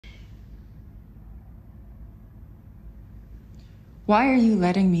Why are you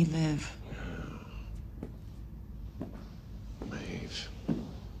letting me live? Maeve.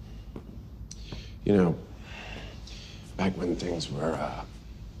 You know, back when things were,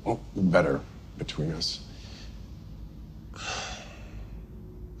 better between us,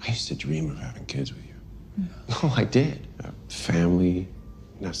 I used to dream of having kids with you. Oh, I did. Family,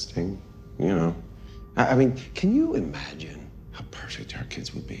 nesting, you know. I mean, can you imagine how perfect our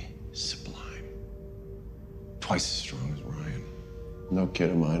kids would be? Sublime. Twice as strong as Ryan. No kid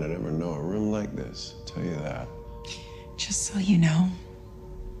of mine would ever know a room like this, I'll tell you that. Just so you know,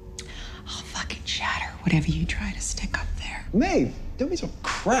 I'll fucking shatter whatever you try to stick up there. Maeve, don't be so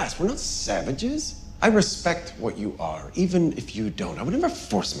crass. We're not savages. I respect what you are, even if you don't. I would never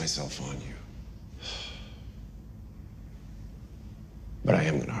force myself on you. But I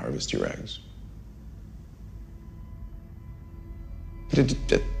am gonna harvest your eggs.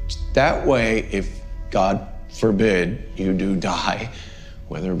 That way, if God forbid you do die,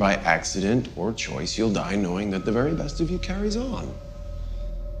 whether by accident or choice, you'll die knowing that the very best of you carries on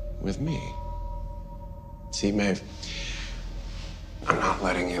with me. See, Maeve, I'm not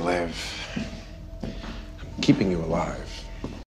letting you live. I'm keeping you alive.